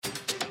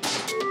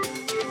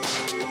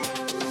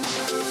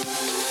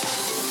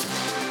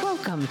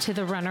to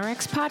the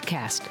RunnerX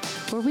podcast,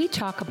 where we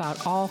talk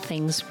about all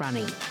things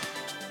running.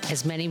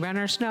 As many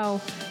runners know,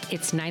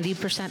 it's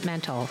 90%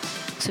 mental.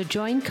 So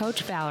join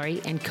Coach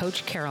Valerie and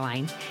Coach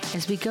Caroline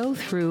as we go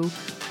through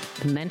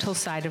the mental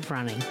side of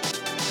running.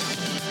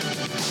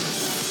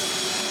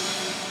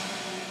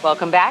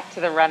 Welcome back to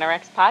the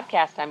RunnerX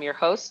podcast. I'm your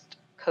host,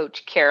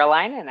 Coach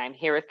Caroline, and I'm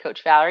here with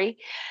Coach Valerie.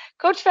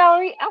 Coach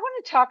Valerie, I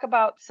want to talk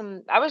about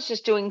I was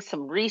just doing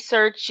some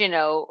research,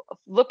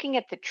 looking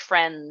at the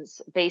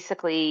trends,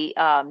 basically,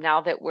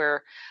 now that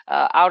we're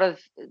out of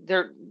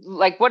there,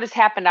 like what has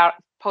happened out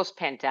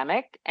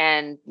post-pandemic,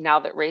 and now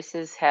that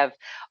races have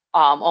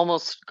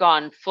almost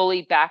gone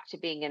fully back to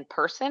being in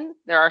person.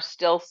 There are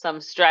still some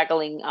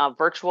straggling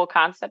virtual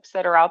concepts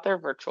that are out there,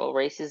 virtual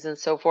races and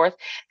so forth.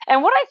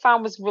 And what I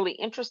found was really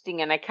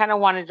interesting, and I kind of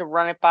wanted to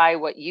run it by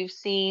what you've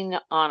seen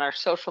on our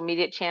social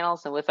media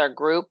channels and with our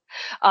group.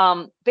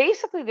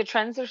 Basically, the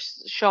trends are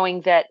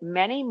showing that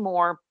many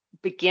more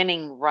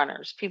beginning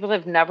runners, people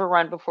that have never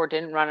run before,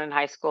 didn't run in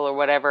high school or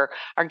whatever,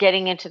 are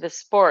getting into the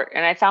sport.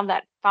 And I found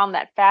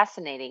that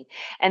fascinating,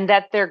 and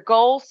that their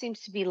goal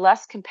seems to be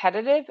less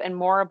competitive and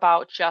more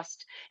about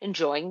just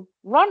enjoying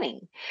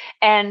running.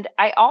 And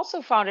I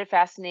also found it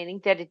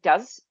fascinating that it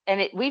does,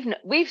 and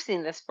we've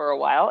seen this for a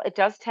while, it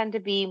does tend to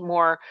be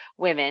more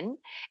women,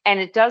 and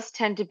it does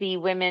tend to be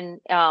women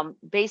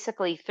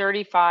basically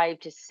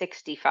 35 to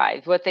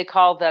 65, what they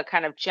call the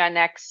kind of Gen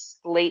X,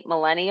 late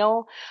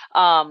millennial,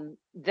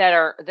 that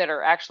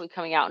are actually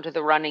coming out into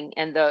the running.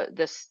 And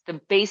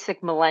the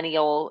basic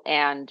millennial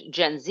and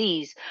Gen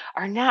Zs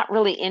are not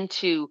really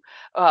into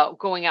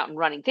going out and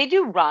running. They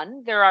do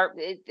run.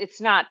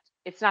 It's not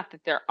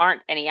that there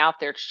aren't any out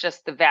there. It's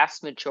just the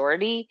vast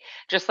majority,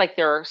 just like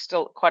there are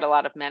still quite a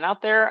lot of men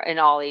out there in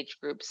all age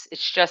groups.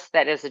 It's just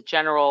that as a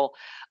general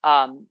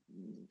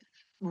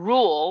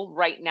rule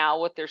right now,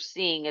 what they're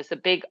seeing is a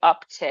big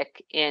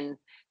uptick in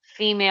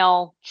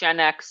female Gen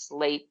X,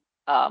 late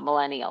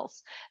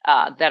millennials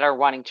that are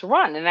wanting to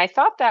run. And I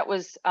thought that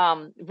was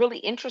really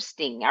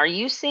interesting. Are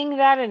you seeing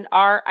that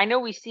I know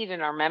we see it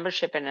in our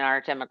membership and in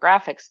our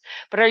demographics,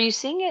 but are you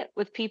seeing it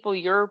with people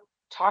you're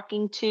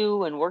talking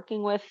to and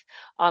working with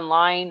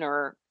online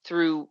or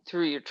through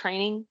your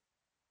training?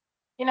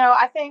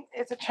 I think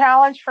it's a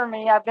challenge for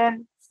me. I've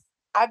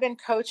been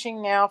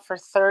coaching now for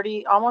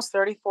almost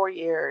 34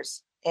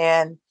 years.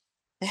 And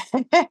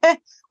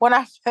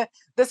when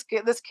this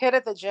kid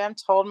at the gym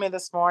told me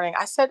this morning,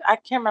 I said, I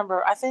can't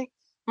remember. I think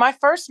my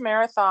first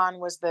marathon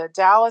was the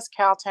Dallas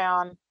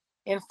Cowtown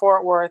in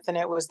Fort Worth, and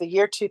it was the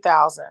year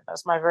 2000. That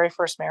was my very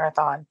first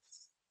marathon.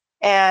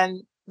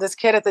 And this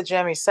kid at the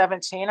gym, he's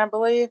 17, I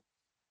believe.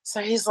 So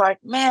he's like,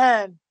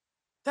 man,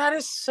 that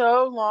is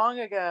so long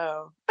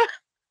ago.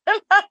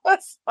 And I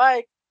was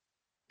like,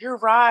 you're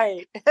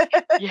right.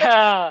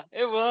 Yeah,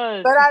 it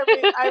was. But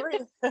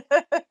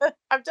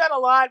I've done a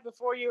lot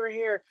before you were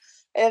here.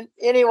 And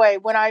anyway,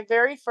 when I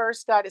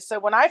first got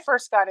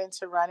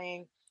into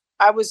running,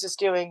 I was just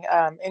doing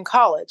in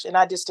college, and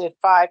I just did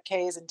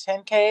 5Ks and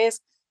 10Ks.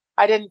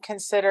 I didn't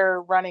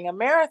consider running a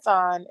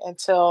marathon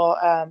until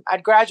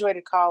I'd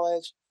graduated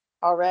college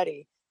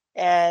already.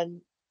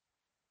 And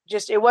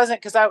just, it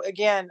wasn't because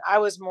I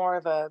was more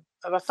of a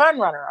fun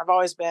runner. I've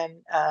always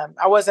been,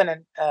 I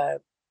wasn't a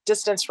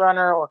distance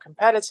runner or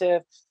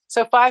competitive.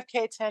 So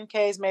 5K,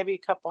 10Ks, maybe a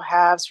couple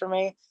halves for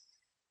me.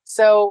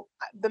 So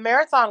the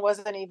marathon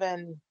wasn't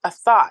even a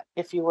thought,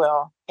 if you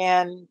will.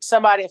 And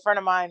a friend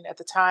of mine at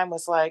the time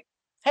was like,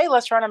 hey,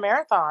 let's run a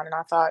marathon. And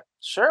I thought,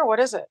 sure,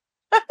 what is it?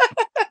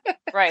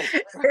 Right.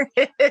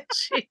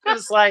 She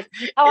was like,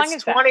 how long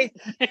is 20?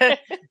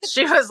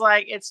 She was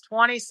like, it's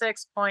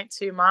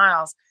 26.2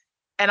 miles.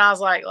 And I was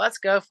like, let's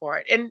go for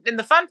it. And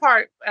the fun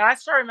part, I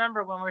still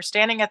remember when we were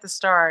standing at the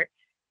start,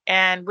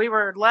 and we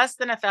were less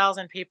than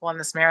 1,000 people in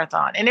this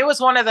marathon. And it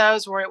was one of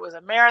those where it was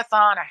a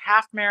marathon, a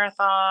half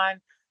marathon,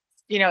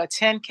 a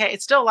 10K.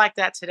 It's still like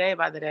that today,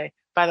 by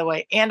the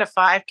way, and a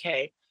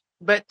 5K.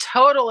 But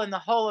total in the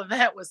whole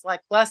event was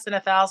like less than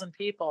 1,000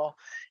 people.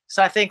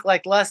 So I think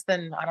like less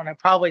than, I don't know,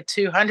 probably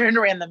 200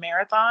 ran the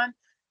marathon.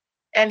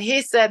 And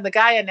he said, the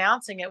guy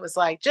announcing it was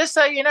like, just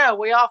so you know,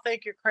 we all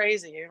think you're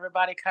crazy.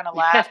 Everybody kind of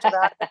laughed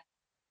about it.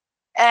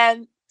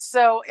 And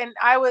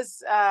I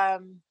was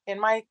in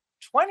my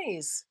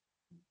 20s.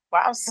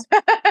 Wow.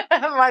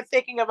 Am I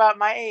thinking about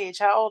my age?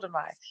 How old am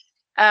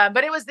I?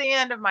 But it was the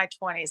end of my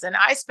 20s. And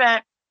I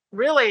spent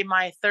really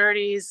my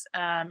 30s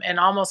and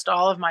almost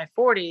all of my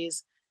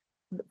 40s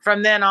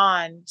from then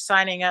on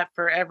signing up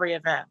for every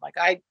event. Like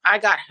I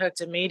got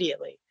hooked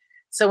immediately.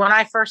 So when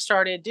I first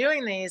started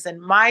doing these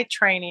and my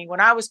training, when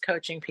I was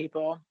coaching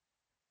people,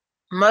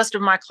 most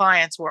of my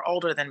clients were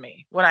older than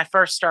me when I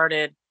first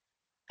started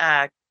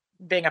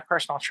being a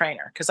personal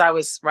trainer, because I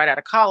was right out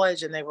of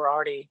college and they were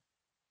already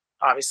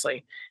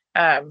obviously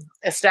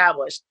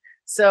established.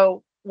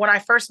 So when I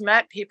first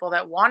met people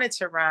that wanted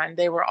to run,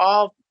 they were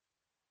all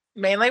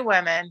mainly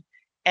women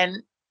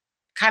and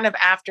kind of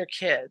after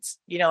kids,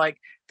 like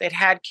they'd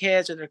had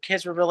kids or their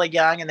kids were really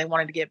young and they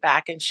wanted to get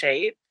back in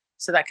shape.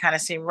 So that kind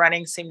of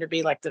running seemed to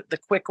be like the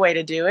quick way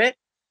to do it.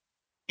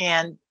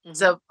 And Mhm.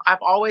 so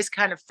I've always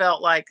kind of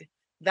felt like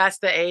that's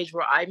the age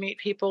where I meet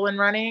people in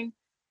running.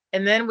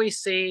 And then we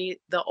see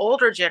the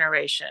older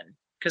generation,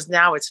 because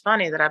now it's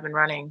funny that I've been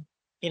running,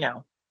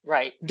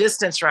 Right.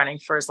 distance running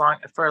for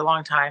a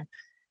long time.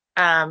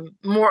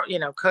 More,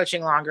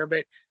 coaching longer,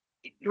 but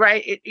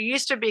right. It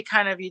used to be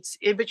kind of,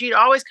 but you'd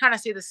always kind of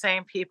see the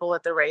same people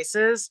at the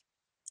races,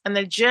 and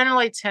they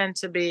generally tend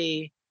to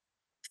be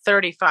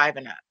 35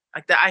 and up.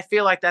 Like that, I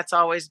feel like that's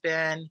always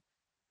been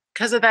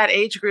because of that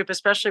age group,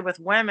 especially with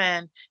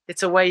women.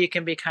 It's a way you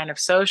can be kind of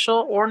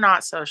social or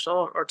not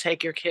social or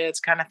take your kids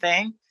kind of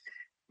thing.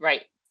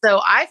 Right. So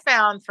I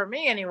found, for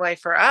me anyway,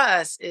 for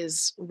us,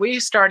 is we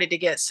started to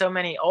get so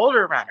many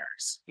older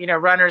runners,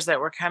 runners that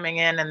were coming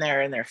in and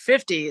they're in their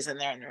 50s and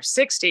they're in their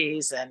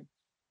 60s.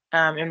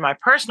 And in my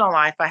personal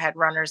life, I had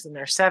runners in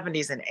their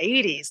 70s and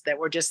 80s that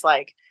were just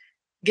like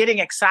getting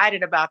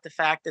excited about the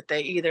fact that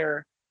they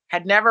either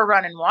had never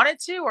run and wanted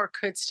to or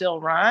could still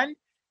run.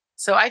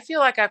 So I feel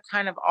like I've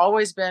kind of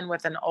always been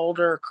with an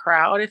older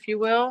crowd, if you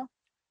will.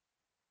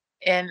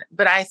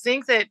 But I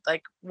think that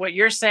like what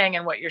you're saying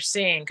and what you're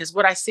seeing, because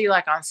what I see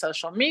like on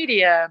social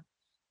media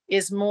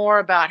is more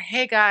about,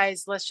 hey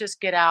guys, let's just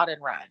get out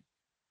and run.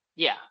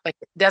 Yeah. Like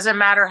it doesn't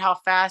matter how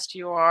fast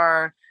you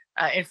are.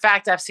 In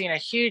fact, I've seen a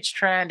huge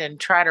trend and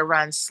try to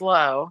run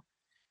slow,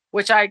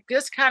 which I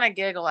just kind of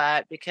giggle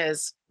at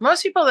because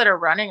most people that are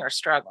running are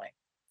struggling.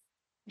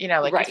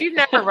 Like if Right. you've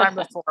never run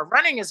before,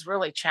 running is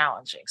really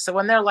challenging. So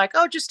when they're like,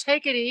 oh, just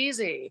take it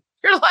easy,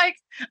 you're like,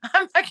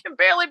 I can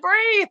barely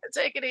breathe.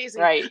 Take it easy.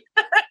 Right.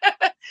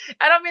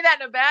 I don't mean that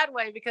in a bad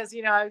way because,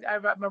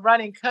 I'm a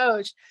running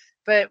coach.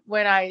 But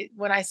when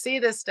I see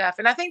this stuff,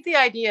 and I think the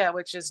idea,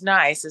 which is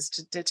nice, is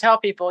to tell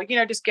people,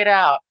 just get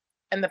out.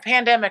 And the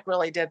pandemic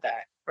really did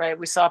that, right?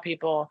 We saw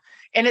people,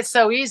 and it's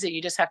so easy.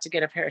 You just have to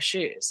get a pair of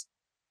shoes.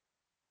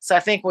 So I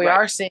think we Right.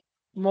 are seeing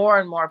more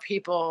and more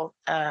people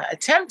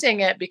attempting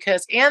it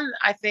because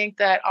I think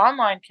that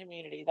online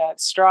community, that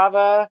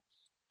Strava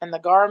and the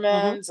Mhm.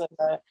 Garmin's and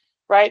the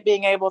right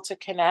being able to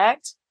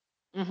connect.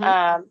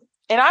 Mhm.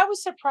 And I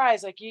was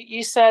surprised, like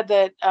you said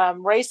that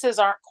races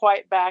aren't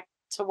quite back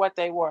to what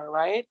they were,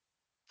 right?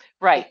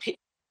 Right.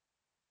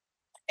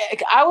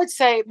 Like I would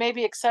say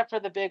maybe except for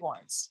the big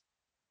ones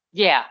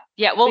Yeah.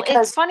 Yeah. Well, it's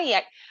because funny.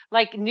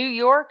 Like New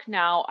York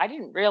now, I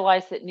didn't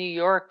realize that New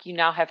York you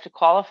now have to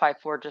qualify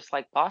for just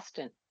like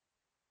Boston.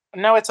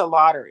 no, it's a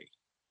lottery.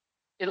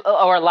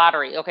 Or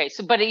lottery. Okay.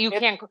 So, but you It,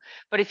 can't,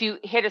 but if you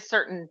hit a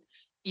certain,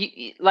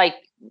 like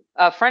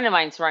a friend of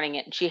mine's running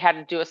it and she had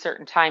to do a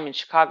certain time in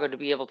Chicago to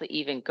be able to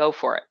even go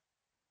for it.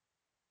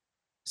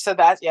 so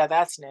that's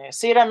new.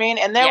 See what I mean?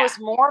 And there Yeah. was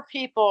more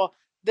people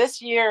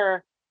this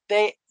year.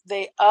 They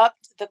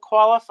upped the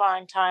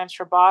qualifying times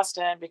for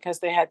Boston because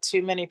they had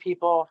too many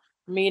people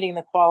meeting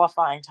the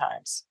qualifying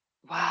times.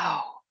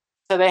 Wow.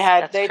 So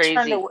That's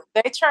crazy.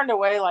 they turned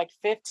away like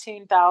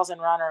 15,000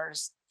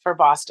 runners for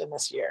Boston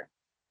this year.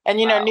 And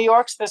New Wow.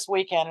 York's this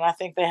weekend and I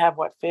think they have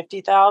what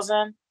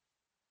 50,000.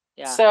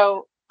 Yeah.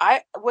 So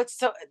I what's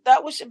so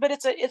that was but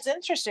it's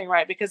interesting,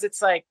 right? Because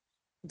it's like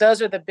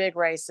those are the big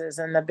races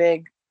and the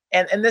big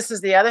and this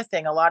is the other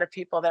thing. A lot of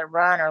people that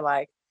run are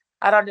like,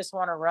 I don't just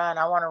want to run,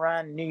 I want to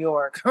run New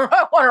York or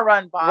I want to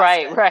run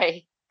Right. Boston.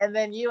 Right. And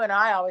then you and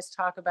I always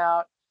talk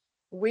about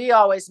we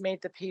always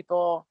meet the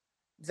people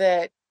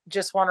that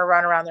just want to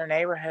run around their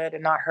neighborhood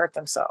and not hurt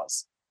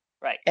themselves.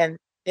 Right. And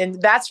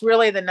that's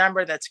really the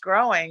number that's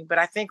growing. But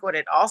I think what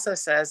it also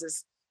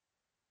says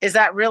is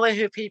that really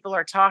who people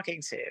are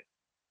talking to?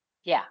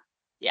 Yeah.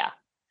 Yeah.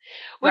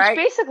 Which Right?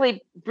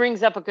 basically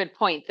brings up a good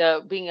point.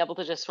 The being able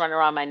to just run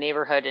around my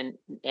neighborhood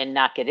and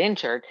not get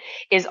injured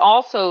is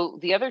also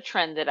the other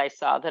trend that I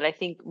saw that I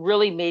think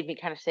really made me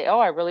kind of say, "Oh,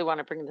 I really want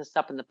to bring this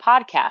up in the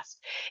podcast."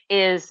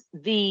 Is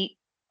the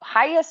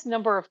highest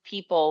number of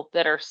people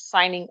that are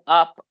signing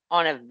up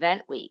on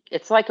event week.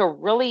 It's like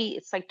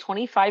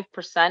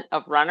 25%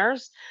 of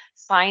runners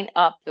sign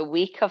up the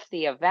week of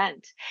the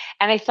event.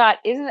 And I thought,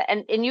 isn't that,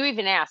 and you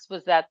even asked,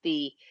 was that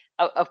the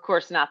of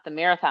course, not the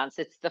marathons.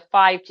 It's the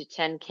 5 to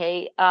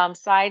 10K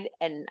side.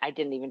 And I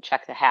didn't even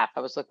check the half.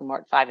 I was looking more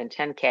at 5 and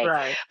 10K.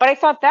 Right. But I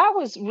thought that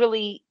was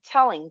really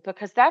telling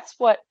because that's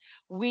what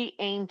we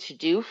aim to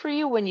do for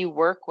you when you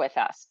work with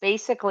us.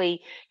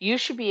 Basically, you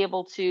should be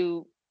able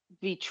to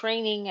be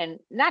training and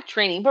not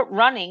training, but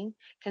running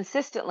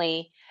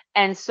consistently.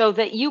 And so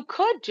that you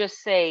could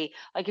just say,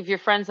 like, if your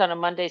friends on a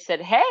Monday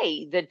said,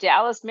 "Hey, the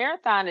Dallas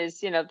Marathon is,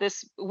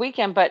 this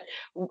weekend, but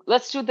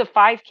let's do the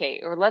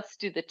 5K or let's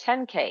do the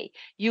 10K."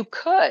 You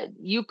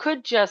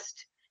could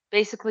just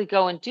basically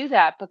go and do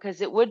that because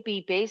it would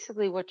be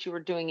basically what you were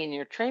doing in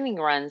your training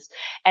runs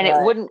and it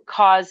Right. wouldn't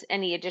cause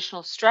any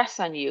additional stress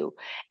on you.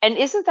 And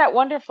isn't that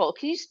wonderful?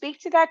 Can you speak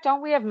to that?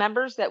 Don't we have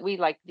members that we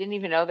like didn't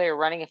even know they were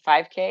running a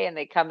 5K and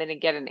they come in and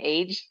get an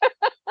age?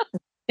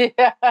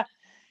 Yeah.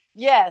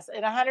 Yes,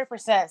 and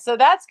 100%. So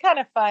that's kind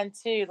of fun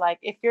too. Like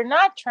if you're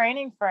not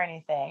training for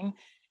anything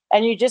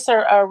and you just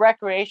are a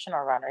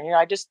recreational runner,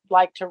 I just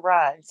like to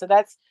run. So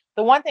that's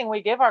the one thing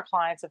we give our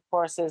clients, of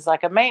course, is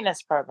like a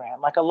maintenance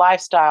program, like a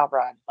lifestyle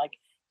run. Like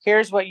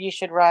here's what you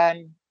should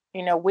run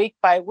week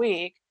by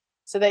week,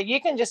 so that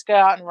you can just go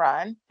out and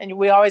run. And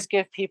we always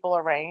give people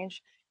a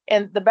range.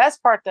 And the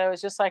best part though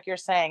is just like you're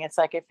saying, it's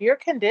like if you're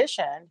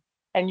conditioned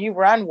and you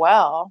run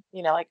well,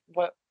 like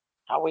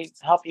how we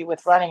help you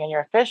with running and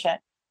you're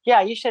efficient,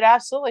 yeah, you should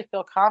absolutely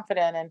feel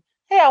confident. And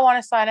hey, I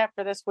want to sign up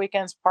for this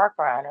weekend's park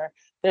run, or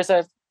there's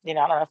a, I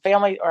don't know,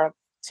 family or a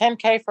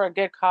 10K for a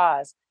good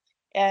cause,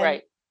 and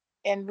Right.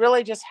 and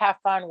really just have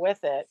fun with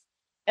it.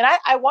 And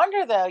I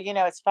wonder though,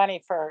 it's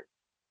funny for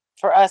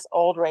us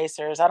old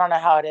racers. I don't know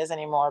how it is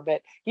anymore, but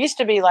it used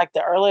to be like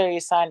the earlier you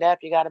signed up,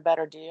 you got a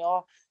better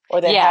deal,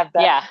 or they'd have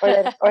better,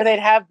 Yeah. or they'd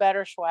have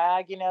better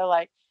swag.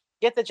 Like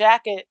get the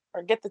jacket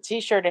or get the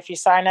T-shirt if you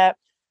sign up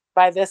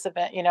by this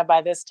event,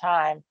 by this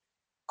time.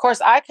 Of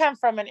course, I come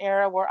from an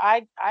era where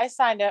I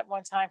signed up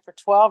one time for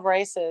 12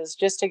 races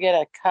just to get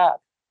a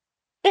cup.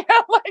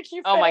 Like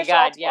you Oh my finish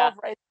all God, 12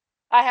 races.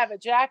 I have a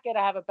jacket,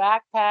 I have a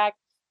backpack.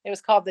 It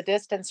was called the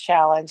Distance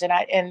Challenge,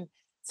 and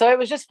so it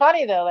was just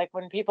funny though, like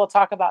when people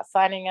talk about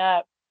signing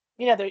up,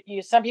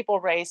 some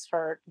people race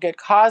for good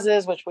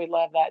causes, which we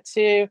love that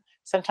too.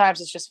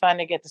 Sometimes it's just fun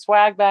to get the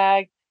swag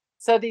bag.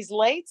 So these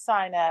late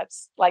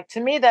signups, like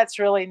to me, that's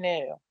really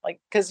new. Like,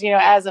 cause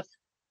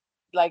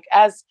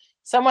as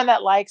someone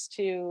that likes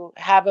to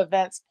have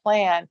events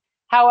planned,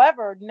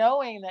 however,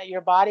 knowing that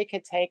your body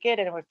could take it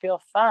and it would feel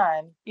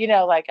fun,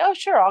 like, oh,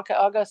 sure,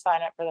 I'll go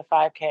sign up for the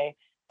 5K.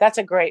 That's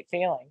a great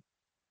feeling.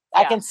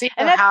 I can see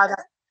And how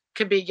that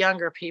could be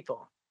younger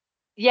people.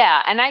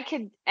 Yeah, and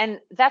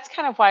that's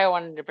kind of why I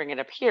wanted to bring it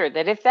up here,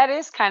 that if that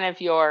is kind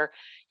of your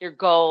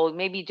goal,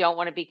 maybe you don't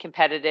want to be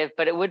competitive,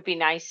 but it would be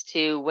nice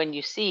to, when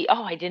you see,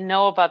 oh, I didn't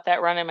know about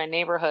that run in my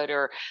neighborhood,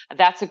 or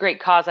that's a great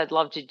cause, I'd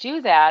love to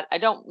do that. I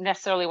don't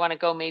necessarily want to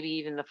go maybe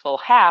even the full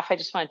half. I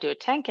just want to do a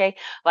 10K.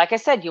 Like I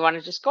said, you want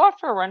to just go out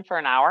for a run for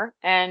an hour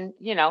and,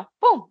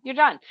 boom, you're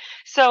done.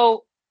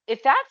 So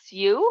if that's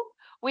you,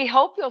 we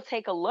hope you'll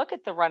take a look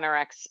at the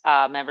RunnerX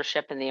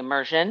membership and the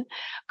immersion.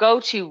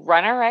 Go to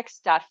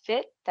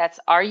runnerx.fit. That's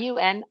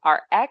runrx.fit,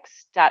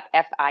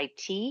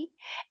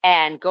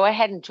 and go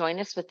ahead and join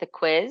us with the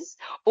quiz,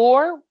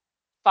 or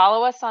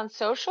follow us on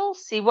social,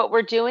 see what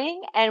we're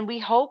doing. And we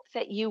hope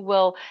that you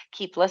will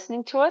keep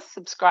listening to us,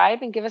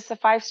 subscribe, and give us a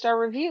 5-star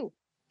review.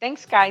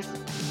 Thanks, guys.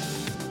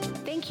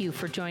 Thank you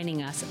for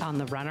joining us on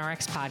the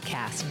RunnerX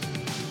podcast.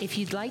 If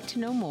you'd like to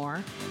know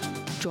more,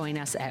 join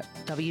us at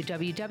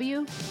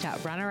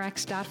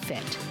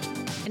www.runnerx.fit.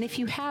 And if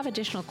you have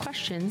additional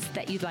questions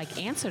that you'd like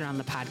answered on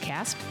the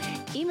podcast,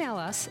 email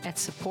us at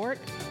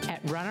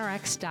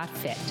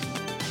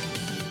support@runnerx.fit.